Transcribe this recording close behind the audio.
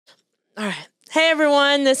All right. Hey,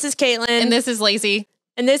 everyone. This is Caitlin. And this is Lacey.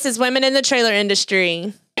 And this is Women in the Trailer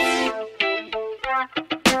Industry.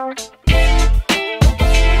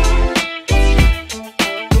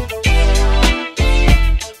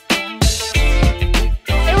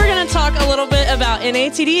 About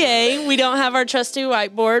NATDA. We don't have our trusty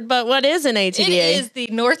whiteboard, but what is NATDA? It is the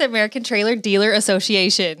North American Trailer Dealer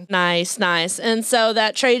Association. Nice. And so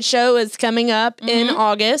that trade show is coming up in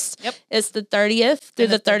August. Yep. It's the 30th through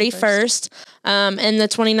the 31st. And the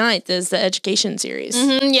 29th is the education series.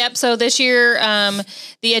 Yep. So this year,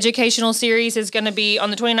 the educational series is going to be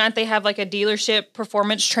on the 29th. They have like a dealership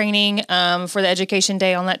performance training for the education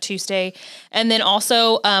day on that Tuesday. And then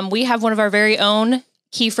also we have one of our very own,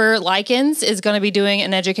 Kiefer Likens, is going to be doing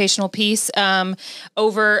an educational piece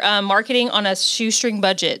over marketing on a shoestring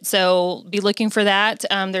budget. So be looking for that.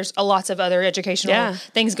 There's lots of other educational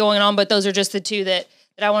things going on, but those are just the two that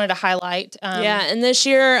I wanted to highlight. And this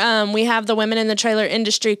year we have the Women in the Trailer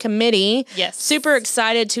Industry Committee. Yes. Super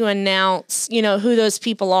excited to announce, who those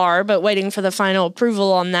people are, but waiting for the final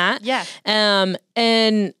approval on that. Yeah.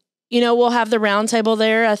 And we'll have the roundtable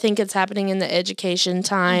there. I think it's happening in the education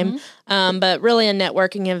time, but really a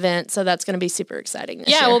networking event. So that's going to be super exciting this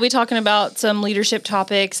year. We'll be talking about some leadership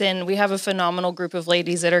topics, and we have a phenomenal group of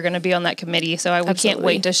ladies that are going to be on that committee. So we can't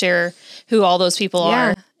wait to share who all those people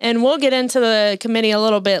are. And we'll get into the committee a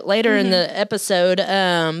little bit later in the episode,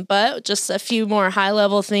 but just a few more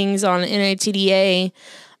high-level things on NATDA.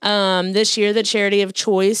 This year, the charity of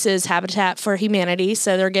choice is Habitat for Humanity.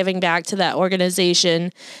 So they're giving back to that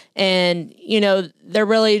organization. And, they're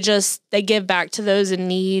really they give back to those in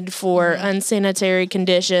need for unsanitary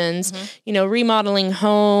conditions, remodeling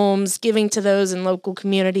homes, giving to those in local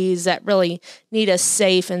communities that really need a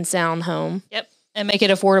safe and sound home. Yep. And make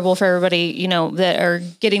it affordable for everybody, that are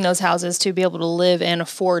getting those houses to be able to live and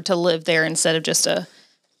afford to live there instead of just a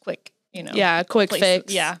quick, quick place.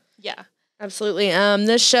 fix. Yeah. Absolutely.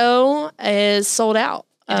 This show is sold out.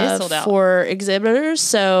 It is sold out for exhibitors.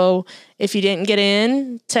 So if you didn't get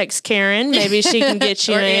in, text Karen. Maybe she can get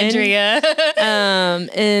you or in. Andrea.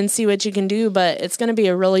 And see what you can do. But it's going to be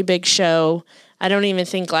a really big show. I don't even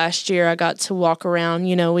think last year I got to walk around.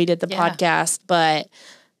 We did the podcast, but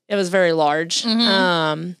it was very large.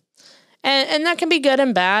 And that can be good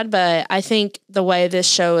and bad. But I think the way this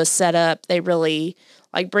show is set up, they really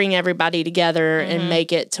bring everybody together and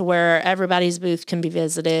make it to where everybody's booth can be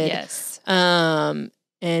visited. Yes.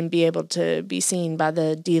 And be able to be seen by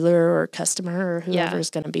the dealer or customer or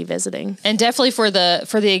whoever's going to be visiting. And definitely for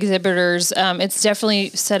the exhibitors, it's definitely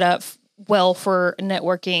set up well for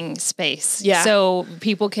networking space. Yeah. So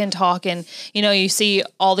people can talk and, you see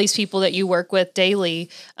all these people that you work with daily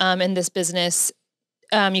in this business.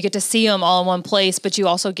 You get to see them all in one place, but you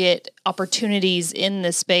also get opportunities in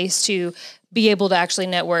this space to be able to actually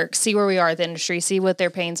network, see where we are at the industry, see what their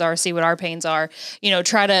pains are, see what our pains are,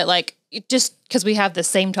 try to just because we have the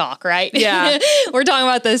same talk, right? Yeah. We're talking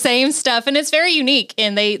about the same stuff, and it's very unique.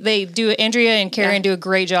 And they do, Andrea and Karen do a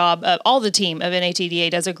great job. All the team of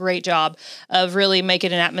NATDA does a great job of really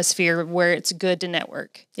making an atmosphere where it's good to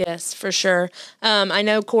network. Yes, for sure. I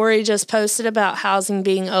know Corey just posted about housing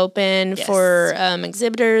being open for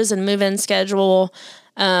exhibitors and move-in schedule.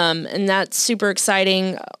 And that's super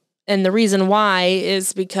exciting. And the reason why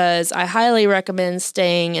is because I highly recommend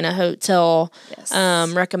staying in a hotel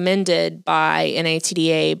recommended by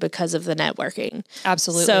NATDA because of the networking.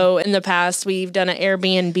 Absolutely. So in the past, we've done an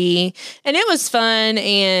Airbnb, and it was fun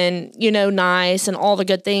and, nice and all the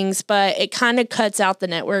good things, but it kind of cuts out the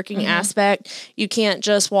networking aspect. You can't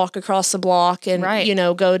just walk across the block and,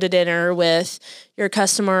 go to dinner with your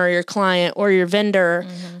customer or your client or your vendor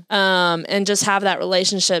and just have that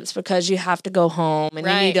relationships, because you have to go home and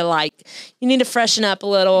you need to freshen up a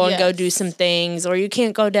little and go do some things, or you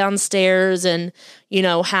can't go downstairs and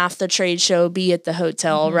half the trade show be at the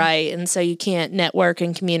hotel, right? And so you can't network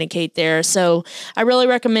and communicate there. So I really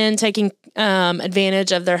recommend taking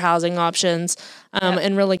advantage of their housing options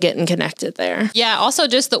and really getting connected there. Yeah. Also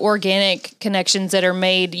just the organic connections that are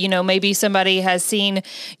made, maybe somebody has seen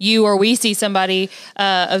you, or we see somebody,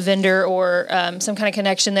 a vendor or some kind of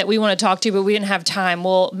connection that we want to talk to, but we didn't have time.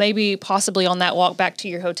 Well, maybe possibly on that walk back to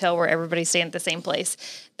your hotel where everybody's staying at the same place,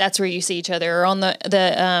 that's where you see each other, or on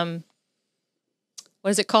the what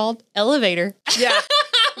is it called? Elevator. Yeah.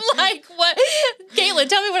 I'm like, what? Caitlin,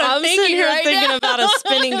 tell me what I'm thinking sitting here right thinking now. about a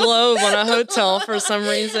spinning globe on a hotel for some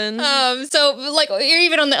reason. So you're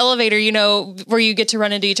even on the elevator, where you get to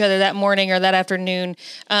run into each other that morning or that afternoon,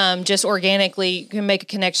 just organically you can make a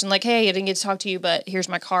connection. Like, hey, I didn't get to talk to you, but here's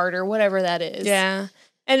my card, or whatever that is. Yeah.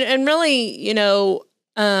 And really,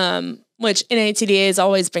 which NATDA has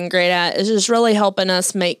always been great at, is just really helping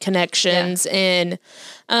us make connections and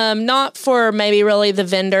not for maybe really the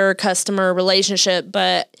vendor customer relationship,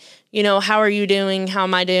 but how are you doing? How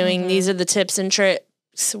am I doing? These are the tips and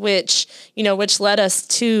tricks, which led us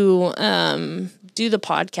to do the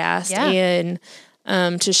podcast and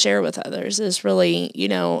to share with others is really,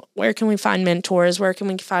 where can we find mentors? Where can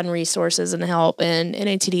we find resources and help? And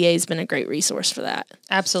NATDA has been a great resource for that.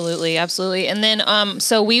 Absolutely. Absolutely. And then,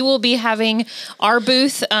 so we will be having our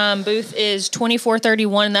booth. Booth is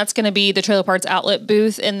 2431, and that's going to be the Trailer Parts Outlet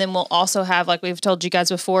booth. And then we'll also have, like we've told you guys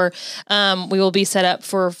before, we will be set up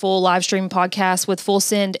for a full live stream podcast with Full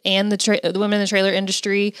Send and the women in the trailer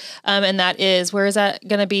industry. And that is, where is that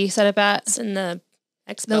going to be set up at?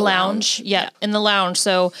 It's in the lounge. Yeah, in the lounge.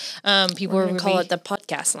 So people are going to call it the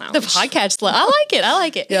podcast lounge. The podcast lounge. I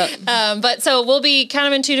like it. Yeah. But so we'll be kind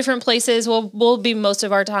of in two different places. We'll be most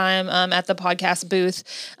of our time at the podcast booth.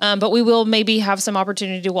 But we will maybe have some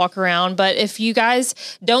opportunity to walk around. But if you guys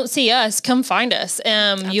don't see us, come find us.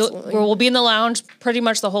 We'll be in the lounge pretty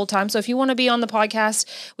much the whole time. So if you want to be on the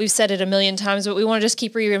podcast, we've said it a million times, but we want to just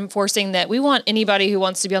keep reinforcing that we want anybody who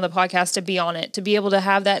wants to be on the podcast to be on it, to be able to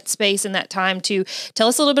have that space and that time to tell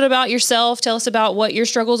us a little bit about yourself. Tell us about what your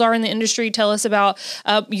struggles are in the industry. Tell us about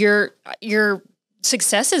your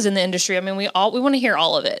successes in the industry. I mean, we want to hear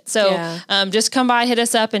all of it. So just come by, hit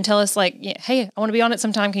us up, and tell us hey, I want to be on it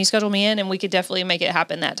sometime. Can you schedule me in? And we could definitely make it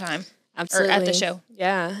happen that time. Absolutely. Or at the show.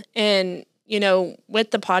 Yeah. And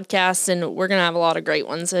with the podcast, and we're going to have a lot of great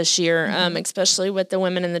ones this year, especially with the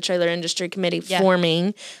Women in the Trailer Industry Committee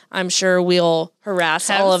forming. I'm sure we'll harass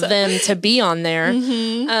all of them to be on there.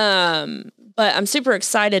 But I'm super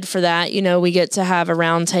excited for that. We get to have a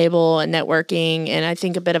roundtable and networking and I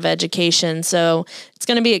think a bit of education. So it's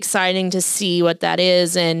going to be exciting to see what that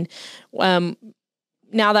is. And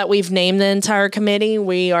now that we've named the entire committee,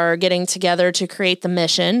 we are getting together to create the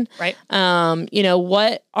mission. Right.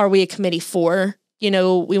 What are we a committee for?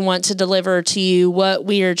 We want to deliver to you what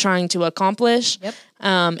we are trying to accomplish. Yep.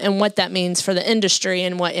 And what that means for the industry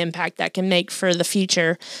and what impact that can make for the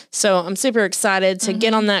future. So I'm super excited to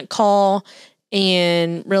get on that call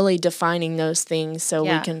and really defining those things so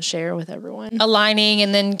we can share with everyone. Aligning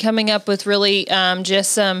and then coming up with really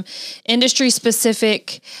just some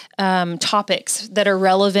industry-specific topics that are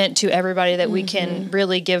relevant to everybody that we can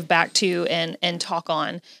really give back to and talk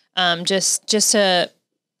on. Just to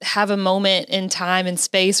have a moment in time and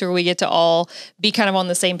space where we get to all be kind of on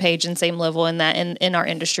the same page and same level in that in our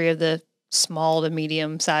industry of the small to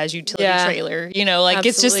medium size utility trailer, Absolutely.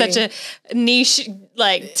 It's just such a niche,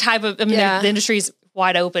 type of, the industry's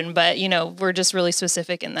wide open, but we're just really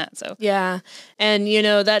specific in that. So, And,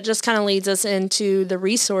 that just kind of leads us into the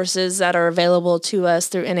resources that are available to us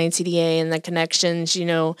through NATDA and the connections.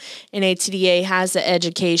 NATDA has the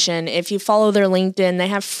education. If you follow their LinkedIn, they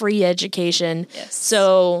have free education. Yes.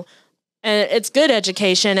 So, and it's good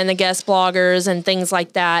education and the guest bloggers and things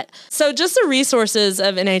like that. So just the resources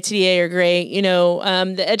of NATDA are great.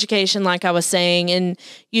 The education, like I was saying, and,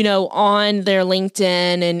 on their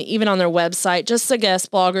LinkedIn and even on their website, just the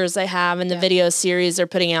guest bloggers they have and the video series they're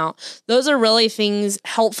putting out. Those are really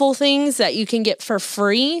helpful things that you can get for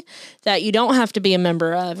free that you don't have to be a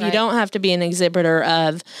member of. Right. You don't have to be an exhibitor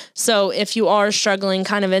of. So if you are struggling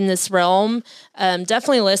kind of in this realm,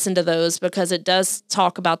 definitely listen to those because it does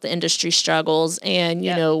talk about the industry struggles and,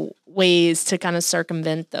 ways to kind of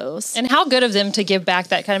circumvent those. And how good of them to give back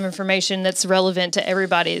that kind of information that's relevant to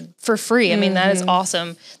everybody for free. I mean, that is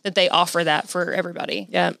awesome that they offer that for everybody.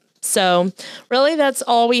 Yeah. So really that's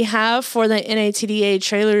all we have for the NATDA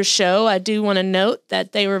Trailers Show. I do want to note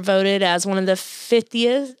that they were voted as one of the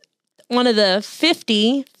 50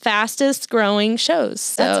 fastest growing shows.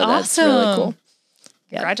 So that's awesome. That's really cool.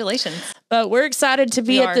 Congratulations. But we're excited to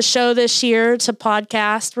be at the show this year to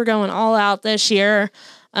podcast. We're going all out this year.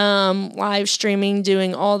 Live streaming,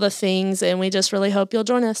 doing all the things, and we just really hope you'll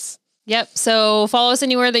join us. Yep. So follow us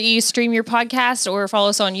anywhere that you stream your podcast or follow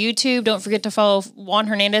us on YouTube. Don't forget to follow Juan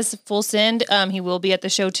Hernandez, Full Send. He will be at the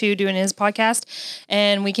show too, doing his podcast,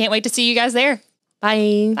 and we can't wait to see you guys there.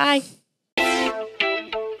 Bye. Bye.